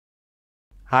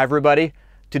Hi everybody.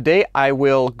 Today I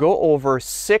will go over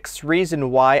 6 reasons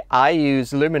why I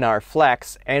use Luminar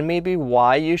Flex and maybe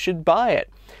why you should buy it.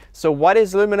 So what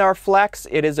is Luminar Flex?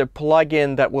 It is a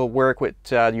plugin that will work with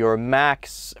your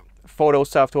Mac's photo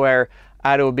software,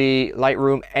 Adobe,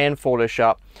 Lightroom, and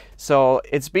Photoshop. So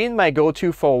it's been my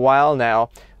go-to for a while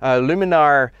now.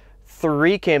 Luminar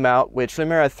 3 came out, which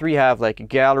Luminar 3 have like a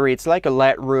gallery. It's like a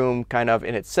Lightroom kind of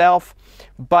in itself.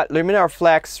 But Luminar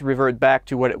Flex revert back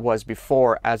to what it was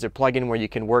before as a plugin where you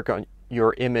can work on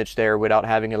your image there without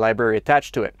having a library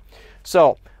attached to it.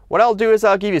 So what I'll do is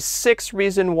I'll give you 6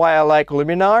 reasons why I like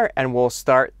Luminar, and we'll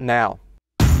start now.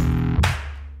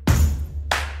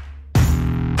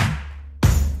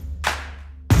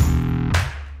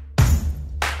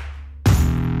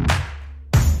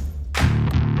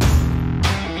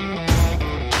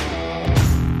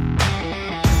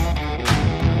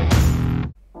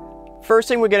 First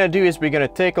thing we're going to do is we're going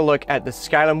to take a look at the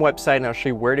Skylum website, and I'll show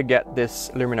you where to get this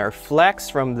Luminar Flex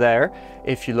from there.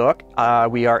 If you look,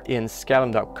 we are in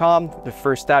skylum.com. The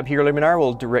first tab here, Luminar,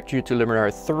 will direct you to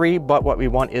Luminar 3, but what we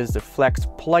want is the Flex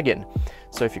plugin.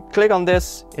 So if you click on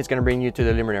this, it's going to bring you to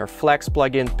the Luminar Flex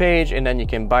plugin page, and then you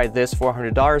can buy this for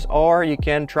 $100 or you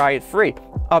can try it free.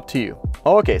 Up to you.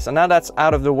 Okay, so now that's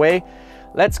out of the way,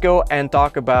 let's go and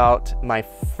talk about my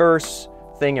first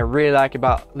thing I really like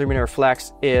about Luminar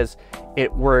Flex is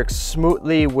it works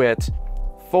smoothly with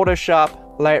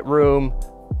Photoshop, Lightroom,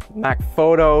 Mac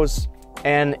Photos,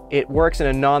 and it works in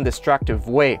a non-destructive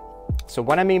way. So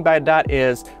what I mean by that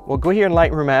is, we'll go here in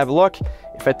Lightroom and have a look.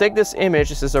 If I take this image,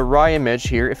 this is a raw image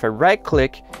here. If I right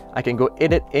click, I can go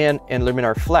edit in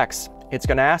Luminar Flex. It's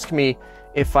going to ask me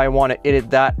if I want to edit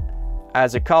that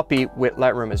as a copy with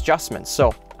Lightroom adjustments.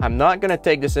 So I'm not going to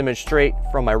take this image straight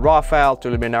from my raw file to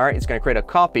Luminar. It's going to create a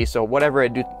copy. So whatever I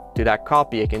do to that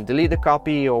copy, I can delete the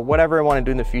copy or whatever I want to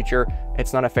do in the future.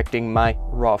 It's not affecting my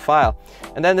raw file.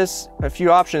 And then there's a few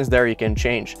options there you can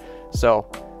change. So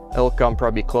it'll come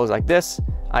probably close like this.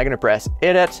 I'm going to press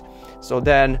edit. So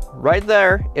then right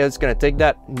there, it's going to take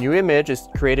that new image it's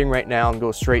creating right now and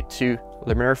go straight to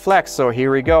Luminar Flex. So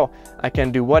here we go. I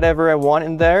can do whatever I want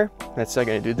in there. Let's say I'm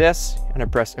going to do this and I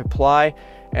press apply,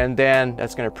 and then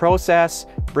that's going to process,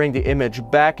 bring the image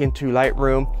back into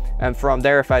Lightroom, and from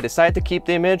there, if I decide to keep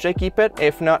the image, I keep it.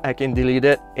 If not, I can delete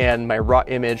it and my raw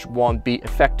image won't be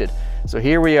affected. So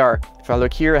here we are. If I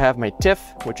look here, I have my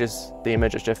TIFF, which is the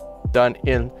image I just done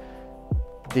in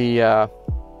the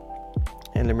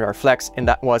in Luminar Flex, and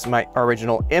that was my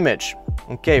original image.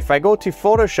 Okay, if I go to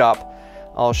Photoshop,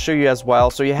 I'll show you as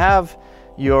well. So you have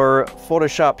your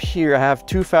Photoshop here. I have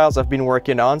 2 files I've been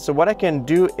working on. So what I can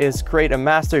do is create a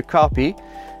master copy,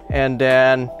 and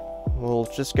then we're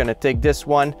just gonna take this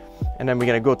one, and then we're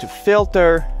gonna go to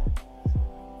filter,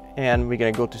 and we're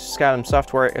gonna go to Skylum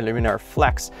software and Luminar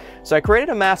Flex. So I created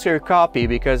a master copy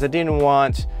because I didn't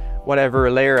want whatever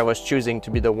layer I was choosing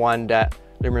to be the one that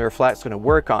Luminar Flex is gonna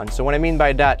work on. So what I mean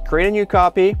by that, create a new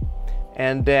copy,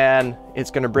 and then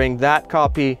it's gonna bring that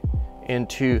copy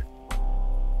into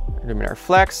Luminar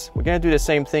Flex. We're gonna do the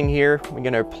same thing here. We're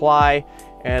gonna apply,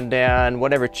 and then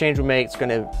whatever change we make, it's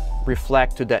gonna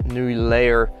reflect to that new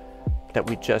layer that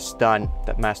we just done,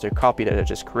 that master copy that I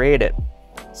just created.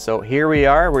 So here we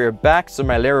are, we're back. So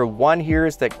my layer 1 here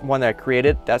is the one that I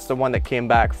created. That's the one that came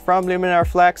back from Luminar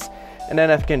Flex. And then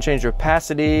I can change the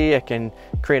opacity, I can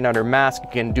create another mask,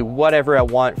 I can do whatever I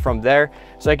want from there.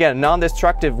 So again,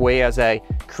 non-destructive way, as I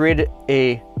created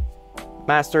a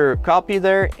master copy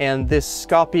there, and this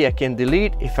copy I can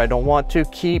delete if I don't want to,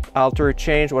 keep, alter,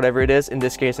 change, whatever it is. In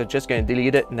this case, I'm just going to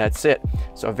delete it, and that's it.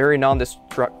 So a very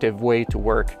non-destructive way to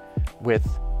work with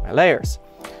my layers.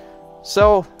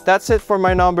 So that's it for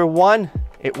my number 1.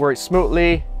 It works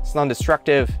smoothly, it's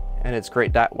non-destructive, and it's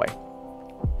great that way.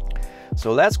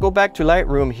 So let's go back to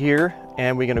Lightroom here,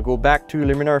 and we're going to go back to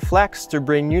Luminar Flex to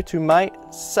bring you to my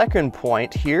second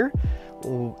point here.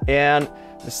 And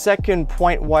the second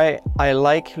point why I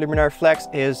like Luminar Flex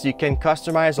is you can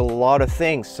customize a lot of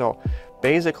things. So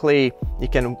basically you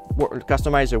can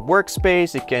customize your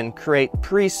workspace, you can create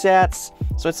presets.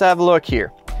 So let's have a look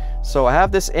here. So I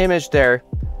have this image there.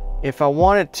 If I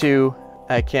wanted to,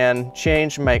 I can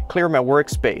clear my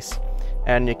workspace,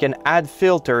 and you can add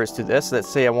filters to this. Let's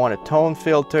say I want a tone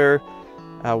filter,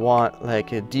 I want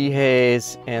like a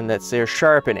dehaze, and let's say a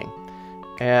sharpening.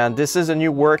 And this is a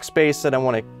new workspace that I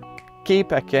want to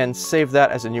keep. I can save that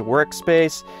as a new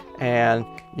workspace, and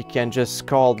you can just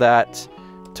call that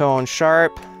tone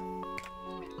sharp,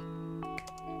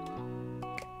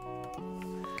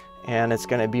 and it's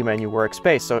going to be my new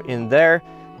workspace. So in there,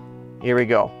 here we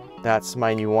go, that's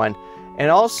my new one. And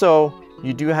also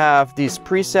you do have these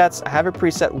presets. I have a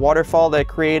preset waterfall that I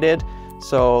created.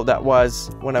 So that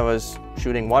was when I was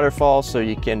shooting waterfalls. So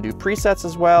you can do presets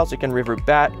as well. So you can revert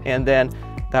back, and then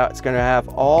that's going to have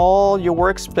all your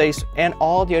workspace and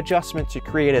all the adjustments you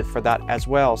created for that as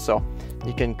well. So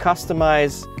you can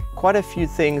customize quite a few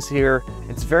things here.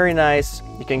 It's very nice.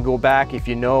 You can go back if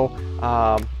you know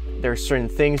there's certain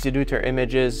things you do to your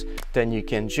images, then you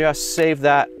can just save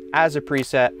that as a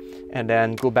preset and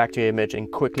then go back to your image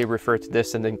and quickly refer to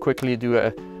this, and then quickly do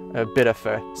a bit of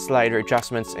a slider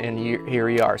adjustments, and here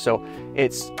you are. So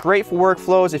it's great for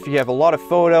workflows. If you have a lot of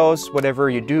photos, whatever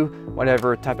you do,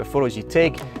 whatever type of photos you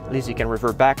take, at least you can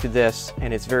revert back to this,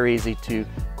 and it's very easy to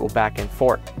go back and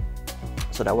forth.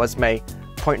 So that was my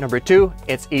point number 2.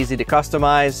 It's easy to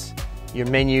customize your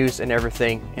menus and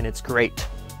everything, and it's great.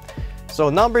 So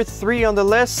number 3 on the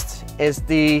list is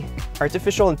the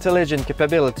artificial intelligence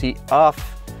capability of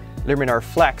Luminar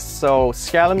Flex. So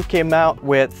Skylum came out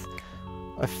with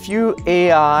a few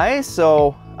AI.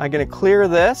 So I'm gonna clear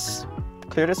this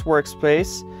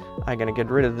workspace. I'm gonna get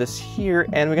rid of this here,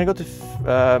 and we're gonna go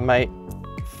to my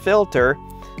filter,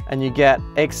 and you get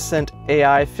Accent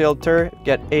AI filter,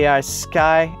 get AI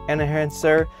Sky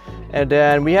Enhancer, and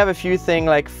then we have a few things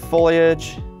like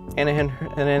foliage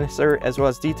enhancer as well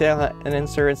as detail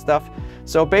enhancer and stuff.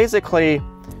 So basically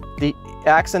the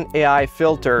Accent AI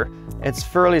filter, it's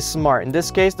fairly smart. In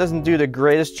this case, doesn't do the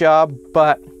greatest job,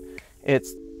 but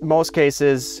it's most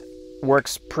cases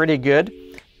works pretty good.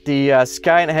 The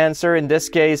sky enhancer, in this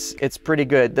case, it's pretty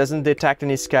good. It doesn't detect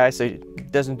any sky, so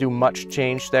it doesn't do much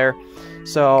change there.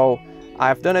 So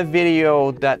I've done a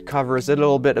video that covers a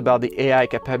little bit about the AI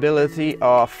capability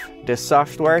of this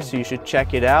software, so you should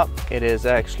check it out. It is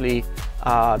actually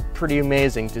pretty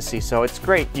amazing to see. So it's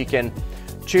great. You can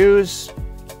choose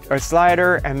a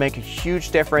slider and make a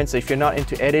huge difference. If you're not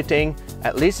into editing,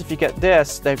 at least if you get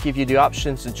this, they'll give you the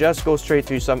options to just go straight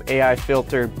to some AI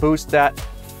filter, boost that,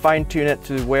 fine tune it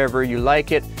to wherever you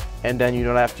like it, and then you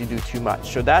don't have to do too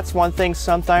much. So that's one thing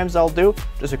sometimes I'll do,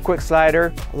 just a quick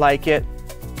slider, like it,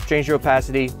 change the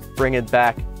opacity, bring it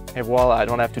back, and voila, I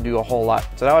don't have to do a whole lot.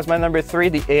 So that was my number 3.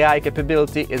 The AI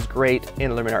capability is great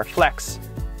in Luminar Flex.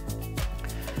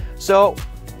 So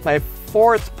my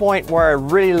 4th point where I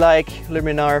really like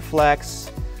Luminar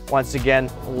Flex, once again,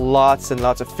 lots and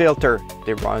lots of filter.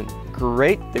 They run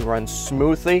great, they run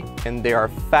smoothly, and they are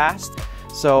fast.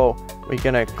 So we're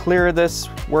gonna clear this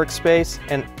workspace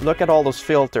and look at all those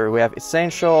filters. We have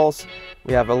essentials,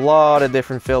 we have a lot of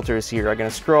different filters here. I'm gonna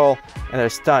scroll and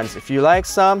there's tons. If you like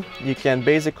some, you can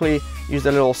basically use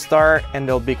the little star and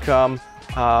they'll become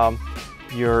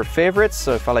your favorites.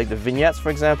 So if I like the vignettes, for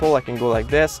example, I can go like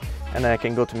this, and then I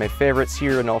can go to my favorites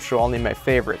here and I'll show only my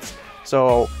favorites.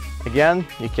 So again,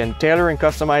 you can tailor and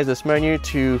customize this menu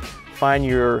to find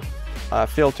your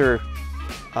filter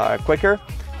quicker.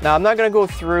 Now I'm not gonna go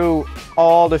through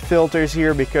all the filters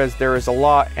here because there is a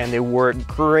lot and they work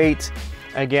great.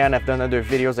 Again, I've done other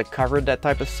videos that covered that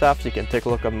type of stuff. So you can take a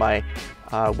look at my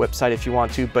website if you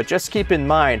want to, but just keep in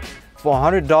mind, for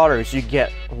 $100, you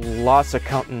get lots of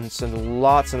contents and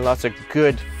lots of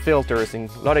good filters and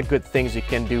a lot of good things you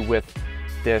can do with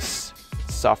this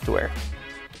software.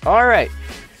 All right,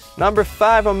 number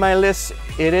 5 on my list,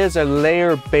 it is a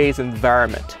layer-based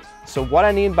environment. So what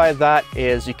I mean by that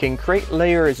is you can create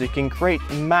layers, you can create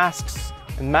masks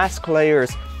and mask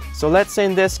layers. So let's say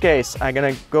in this case, I'm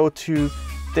gonna go to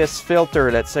this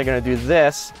filter. Let's say I'm gonna do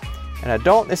this. And I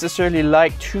don't necessarily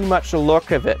like too much the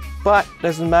look of it, but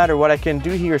doesn't matter. What I can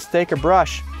do here is take a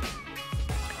brush,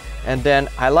 and then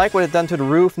I like what it's done to the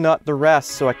roof, not the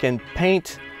rest. So I can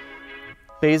paint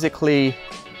basically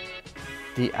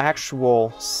the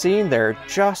actual scene there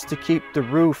just to keep the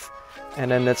roof, and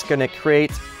then it's gonna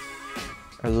create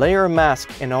a layer mask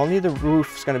and only the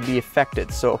roof is gonna be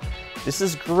affected. So this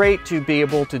is great to be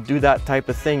able to do that type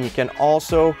of thing. You can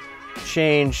also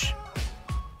change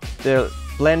the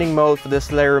blending mode for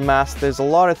this layer mask. There's a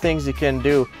lot of things you can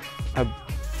do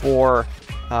for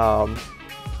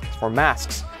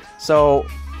masks. So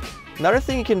another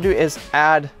thing you can do is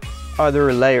add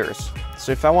other layers.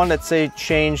 So if I want to say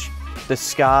change the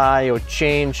sky or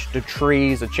change the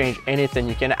trees or change anything,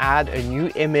 you can add a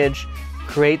new image,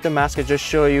 create the mask I just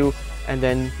show you, and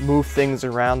then move things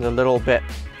around a little bit.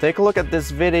 Take a look at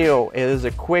this video. It is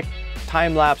a quick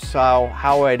time lapse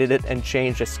how I did it and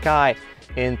changed the sky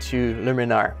into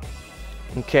Luminar.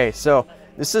 Okay, so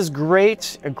this is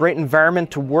great, a great environment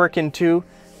to work into,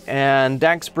 and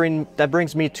that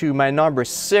brings me to my number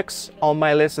 6 on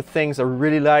my list of things I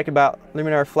really like about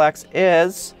Luminar Flex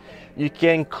is you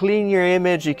can clean your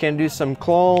image, you can do some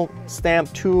clone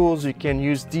stamp tools, you can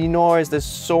use denoise. There's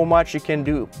so much you can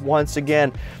do once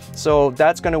again. So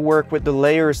that's going to work with the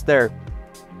layers there.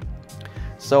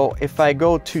 So if I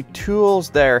go to tools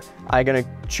there, I'm gonna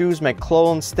choose my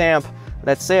clone stamp.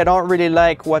 Let's say I don't really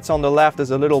like what's on the left.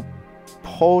 There's a little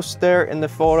post there in the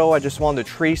photo. I just want the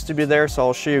trees to be there, so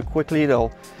I'll show you quickly.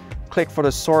 They'll click for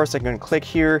the source. I can click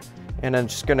here, and I'm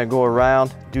just gonna go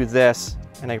around, do this,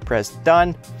 and I press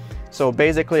done. So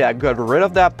basically I got rid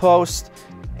of that post.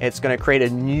 It's gonna create a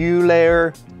new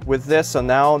layer with this. So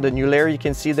now the new layer, you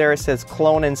can see there, it says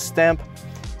clone and stamp.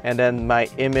 And then my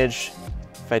image,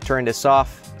 if I turn this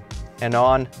off and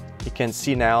on, you can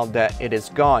see now that it is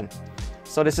gone.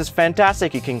 So this is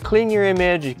fantastic. You can clean your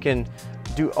image, you can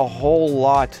do a whole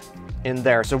lot in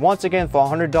there. So once again, for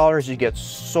 $100, you get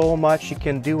so much you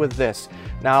can do with this.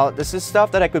 Now, this is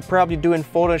stuff that I could probably do in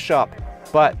Photoshop,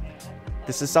 but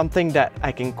this is something that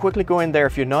I can quickly go in there.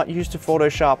 If you're not used to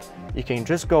Photoshop, you can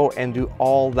just go and do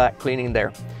all that cleaning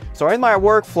there. So in my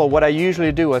workflow, what I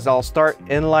usually do is I'll start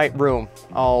in Lightroom.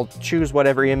 I'll choose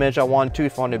whatever image I want to.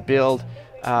 If I want to build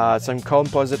some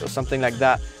composite or something like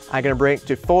that, I'm gonna bring it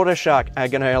to Photoshop.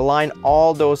 I'm gonna align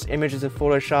all those images in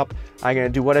Photoshop. I'm gonna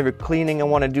do whatever cleaning I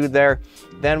want to do there.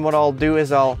 Then what I'll do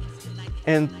is I'll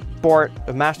import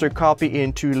a master copy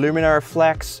into Luminar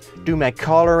Flex, do my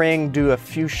coloring, do a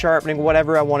few sharpening,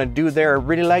 whatever I want to do there. I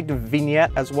really like the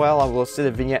vignette as well. I will say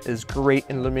the vignette is great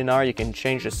in Luminar. You can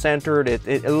change the center.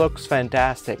 It looks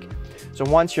fantastic. So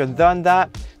once you're done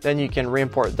that, then you can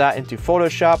re-import that into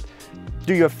Photoshop,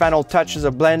 do your final touches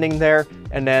of blending there,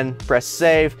 and then press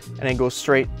save, and then go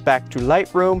straight back to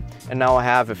Lightroom. And now I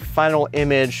have a final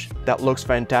image that looks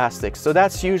fantastic. So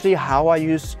that's usually how I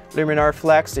use Luminar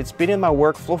Flex. It's been in my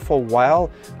workflow for a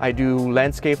while. I do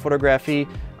landscape photography,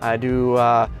 I do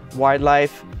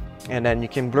wildlife, and then you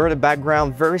can blur the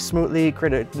background very smoothly,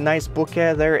 create a nice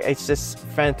bouquet there. It's just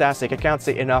fantastic. I can't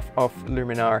say enough of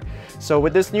Luminar. So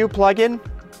with this new plugin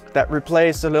that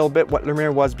replaced a little bit what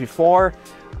Luminar was before,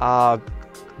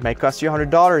 might cost you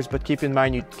 $100, but keep in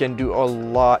mind you can do a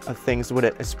lot of things with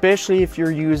it, especially if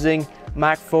you're using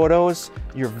Mac Photos.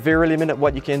 You're very limited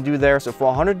what you can do there. So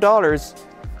for $100,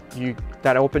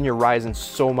 that open your horizon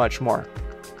so much more.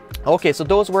 Okay, so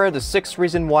those were the 6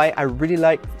 reasons why I really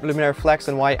like Luminar Flex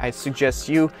and why I suggest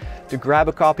you to grab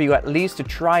a copy, or at least to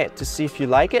try it to see if you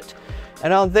like it.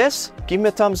 And on this, give me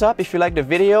a thumbs up if you like the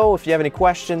video. If you have any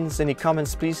questions, any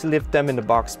comments, please leave them in the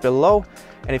box below.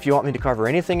 And if you want me to cover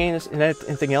anything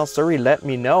else, sorry, let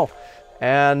me know.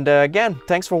 And again,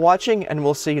 thanks for watching, and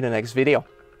we'll see you in the next video.